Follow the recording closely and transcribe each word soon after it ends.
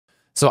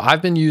So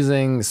I've been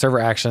using Server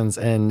Actions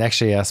in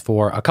Next.js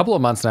for a couple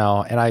of months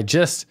now, and I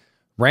just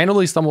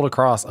randomly stumbled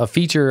across a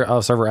feature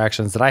of Server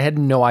Actions that I had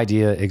no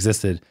idea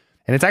existed.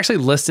 And it's actually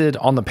listed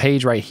on the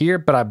page right here,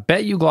 but I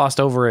bet you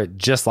glossed over it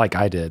just like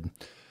I did.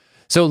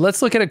 So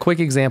let's look at a quick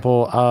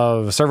example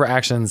of Server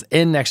Actions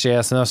in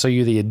Next.js, and I'll show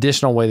you the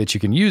additional way that you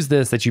can use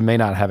this that you may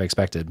not have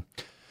expected.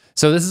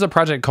 So this is a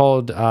project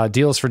called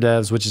Deals for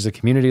Devs, which is a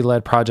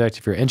community-led project.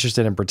 If you're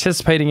interested in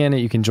participating in it,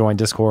 you can join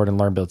Discord and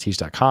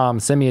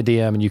learnbuildteach.com. Send me a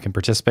DM and you can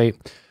participate.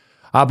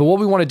 But what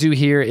we want to do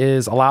here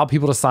is allow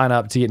people to sign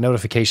up to get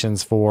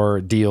notifications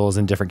for deals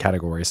in different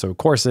categories. So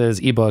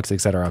courses, ebooks,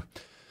 etc.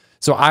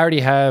 So I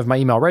already have my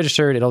email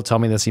registered. It'll tell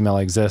me this email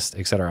exists,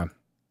 etc.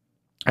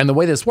 And the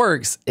way this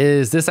works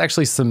is this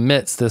actually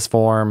submits this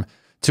form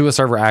to a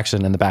server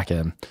action in the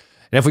backend.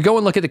 And if we go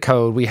and look at the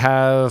code, we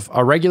have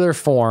a regular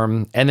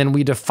form, and then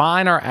we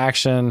define our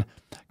action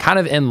kind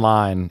of in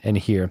line in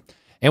here.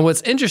 And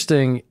what's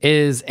interesting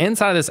is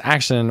inside of this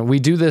action,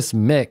 we do this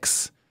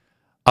mix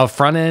of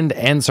front end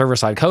and server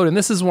side code. And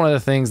this is one of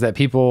the things that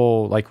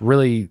people like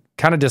really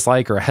kind of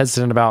dislike or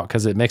hesitant about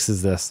because it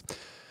mixes this.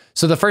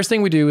 So the first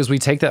thing we do is we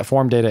take that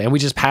form data and we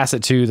just pass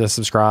it to the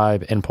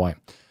subscribe endpoint.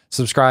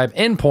 Subscribe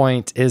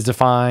endpoint is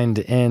defined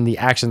in the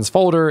actions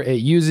folder. It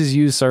uses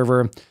use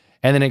server.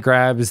 And then it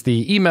grabs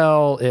the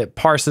email, it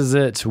parses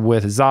it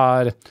with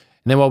Zod. And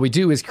then what we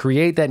do is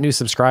create that new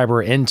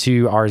subscriber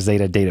into our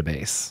Zeta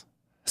database.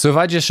 So if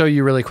I just show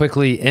you really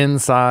quickly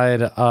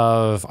inside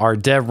of our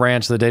dev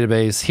branch of the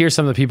database, here's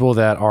some of the people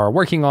that are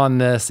working on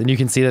this, and you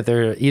can see that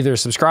they're either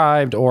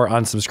subscribed or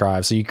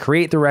unsubscribed. So you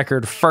create the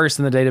record first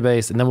in the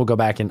database, and then we'll go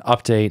back and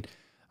update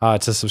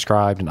to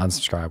subscribed and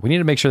unsubscribed. We need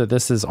to make sure that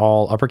this is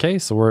all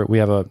uppercase, so we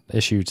have an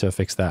issue to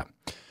fix that.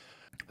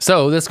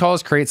 So this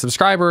calls create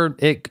subscriber.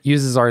 It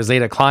uses our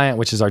Zeta client,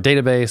 which is our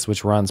database,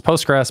 which runs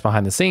Postgres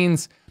behind the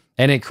scenes,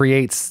 and it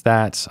creates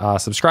that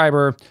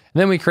subscriber. And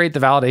then we create the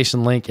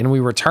validation link and we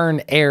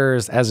return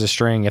errors as a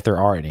string if there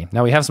are any.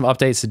 Now we have some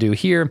updates to do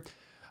here,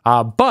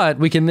 but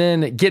we can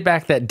then get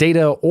back that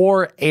data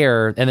or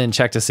error and then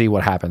check to see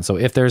what happens. So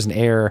if there's an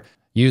error,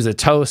 use a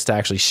toast to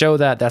actually show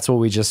that. That's what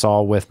we just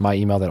saw with my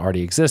email that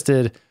already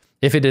existed.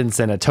 If it didn't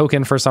send a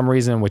token for some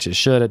reason, which it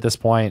should at this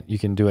point, you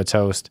can do a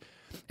toast.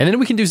 And then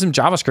we can do some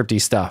JavaScript-y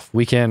stuff.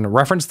 We can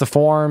reference the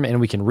form and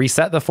we can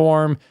reset the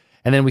form.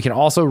 And then we can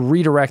also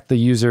redirect the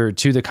user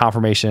to the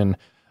confirmation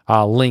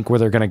link where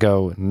they're going to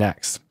go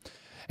next.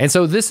 And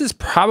so this is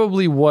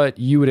probably what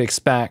you would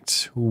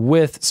expect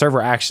with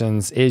server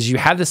actions is you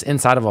have this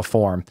inside of a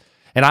form.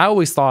 And I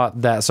always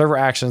thought that server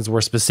actions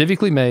were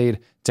specifically made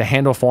to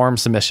handle form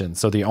submissions.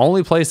 So the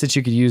only place that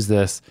you could use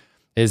this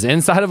is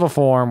inside of a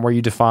form where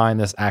you define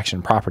this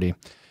action property.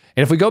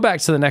 And if we go back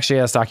to the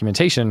Next.js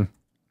documentation,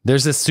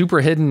 there's this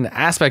super hidden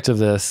aspect of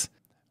this,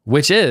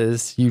 which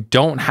is you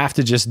don't have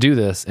to just do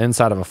this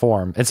inside of a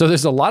form. And so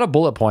there's a lot of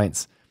bullet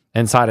points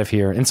inside of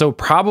here. And so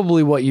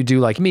probably what you do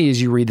like me is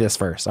you read this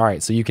first. All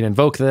right, so you can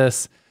invoke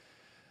this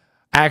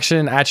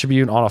action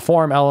attribute on a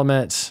form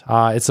element.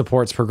 It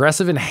supports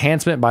progressive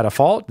enhancement by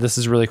default. This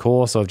is really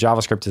cool. So if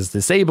JavaScript is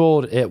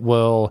disabled,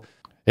 it'll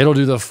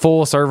do the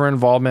full server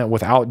involvement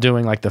without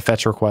doing like the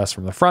fetch request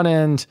from the front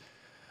end.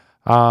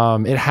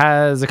 It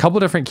has a couple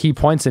different key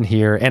points in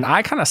here, and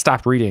I kind of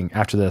stopped reading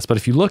after this, but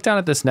if you look down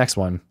at this next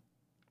one,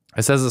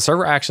 it says the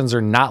server actions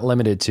are not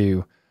limited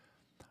to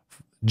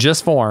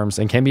just forms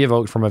and can be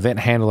evoked from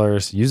event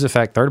handlers, use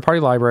effect, third-party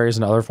libraries,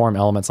 and other form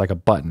elements like a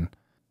button.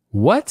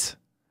 What?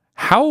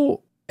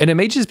 How? And it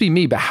may just be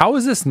me, but how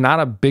is this not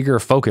a bigger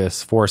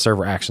focus for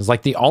server actions?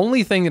 Like the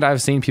only thing that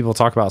I've seen people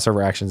talk about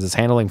server actions is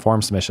handling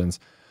form submissions,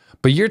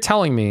 but you're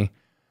telling me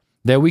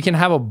that we can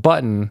have a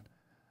button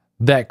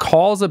that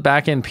calls a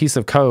backend piece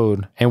of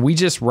code and we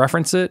just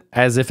reference it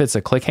as if it's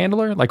a click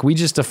handler. Like we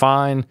just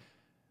define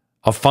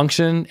a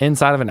function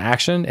inside of an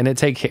action and it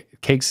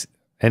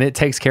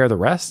takes care of the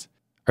rest.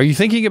 Are you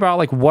thinking about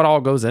like what all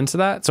goes into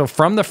that? So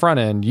from the front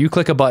end, you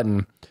click a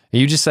button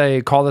and you just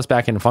say, call this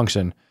backend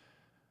function.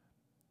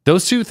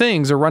 Those two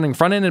things are running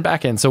front end and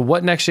back end. So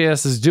what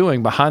Next.js is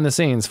doing behind the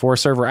scenes for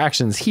server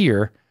actions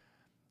here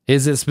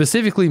is it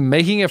specifically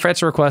making a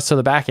fetch request to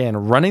the back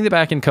end, running the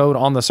backend code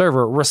on the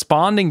server,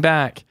 responding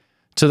back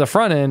to the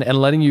front end and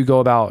letting you go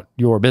about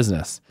your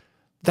business.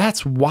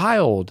 That's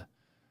wild.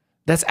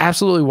 That's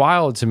absolutely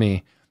wild to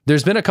me.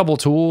 There's been a couple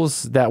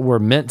tools that were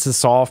meant to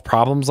solve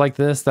problems like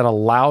this that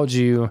allowed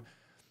you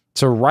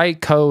to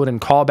write code and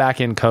call back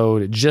in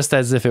code just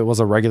as if it was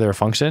a regular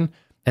function.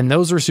 And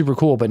those were super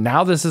cool. But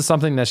now this is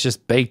something that's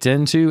just baked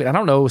into, and I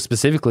don't know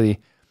specifically,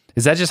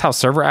 is that just how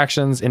server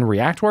actions in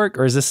React work?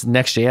 Or is this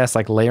Next.js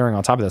like layering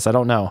on top of this? I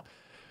don't know.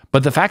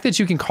 But the fact that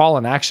you can call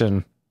an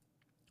action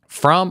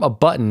from a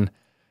button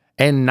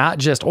and not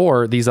just,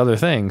 or these other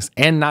things,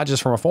 and not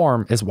just from a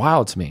form is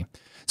wild to me.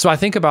 So I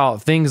think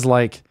about things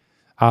like,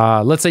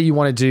 let's say you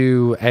want to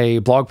do a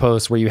blog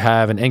post where you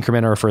have an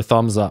incrementer for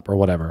thumbs up or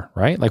whatever,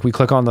 right? Like we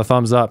click on the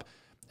thumbs up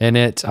and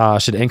it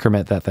should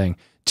increment that thing.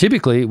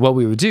 Typically what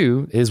we would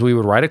do is we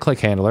would write a click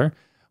handler.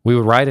 We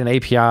would write an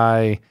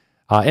API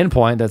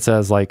endpoint that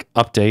says like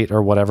update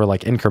or whatever,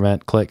 like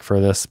increment click for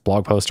this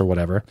blog post or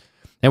whatever.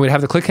 And we'd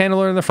have the click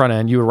handler in the front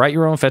end. You would write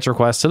your own fetch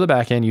request to the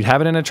back end. You'd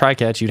have it in a try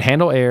catch. You'd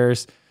handle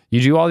errors.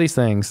 You do all these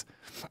things.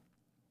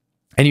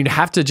 And you'd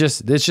have to it's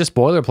just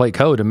boilerplate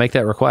code to make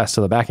that request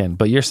to the back end.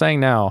 But you're saying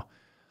now,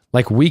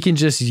 like, we can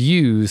just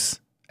use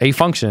a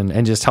function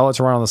and just tell it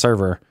to run on the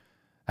server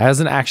as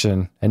an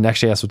action, and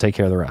Next.js will take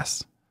care of the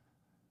rest.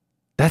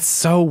 That's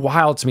so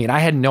wild to me. And I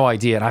had no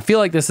idea. And I feel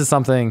like this is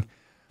something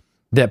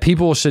that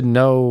people should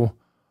know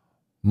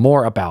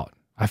more about.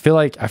 I feel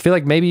like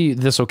maybe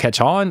this will catch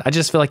on. I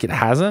just feel like it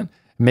hasn't.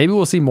 Maybe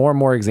we'll see more and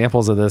more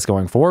examples of this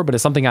going forward, but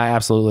it's something I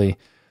absolutely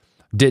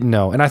didn't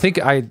know. And I think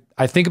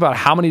about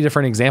how many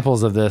different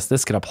examples of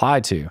this could apply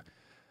to.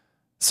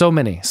 So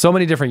many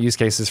different use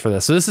cases for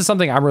this. So this is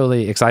something I'm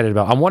really excited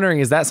about. I'm wondering,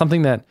 is that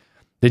something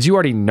did you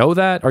already know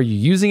that? Are you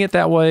using it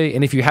that way?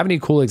 And if you have any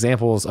cool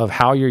examples of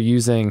how you're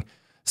using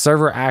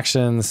server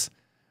actions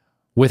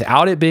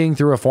without it being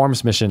through a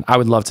forms mission, I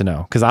would love to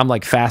know, because I'm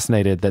like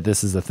fascinated that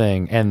this is the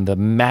thing and the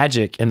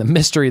magic and the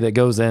mystery that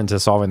goes into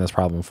solving this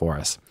problem for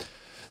us.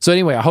 So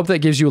anyway, I hope that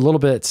gives you a little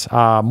bit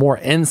more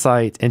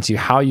insight into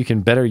how you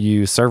can better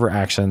use server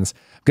actions.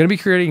 I'm going to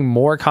be creating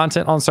more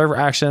content on server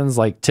actions,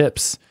 like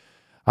tips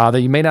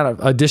that you may not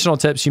have, additional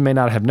tips you may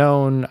not have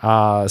known,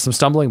 some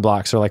stumbling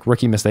blocks or like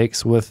rookie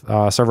mistakes with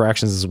server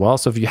actions as well.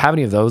 So if you have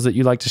any of those that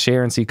you'd like to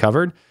share and see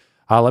covered,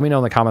 let me know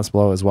in the comments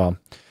below as well.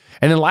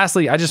 And then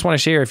lastly, I just want to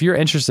share, if you're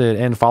interested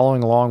in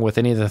following along with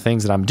any of the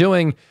things that I'm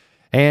doing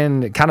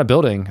and kind of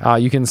building,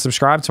 you can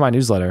subscribe to my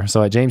newsletter.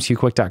 So at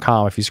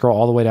jamesqquick.com, if you scroll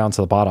all the way down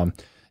to the bottom,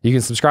 you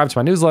can subscribe to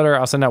my newsletter.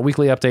 I'll send out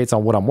weekly updates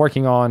on what I'm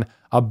working on.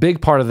 A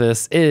big part of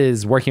this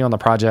is working on the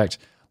project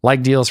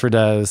like Deals for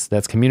Devs,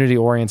 that's community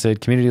oriented,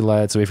 community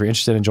led. So if you're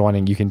interested in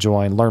joining, you can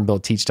join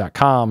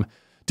learnbuildteach.com,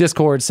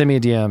 Discord, send me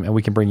a DM, and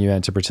we can bring you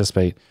in to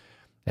participate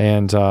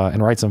and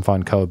write some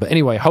fun code. But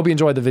anyway, hope you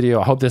enjoyed the video.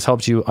 I hope this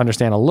helped you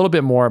understand a little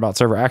bit more about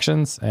server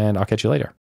actions, and I'll catch you later.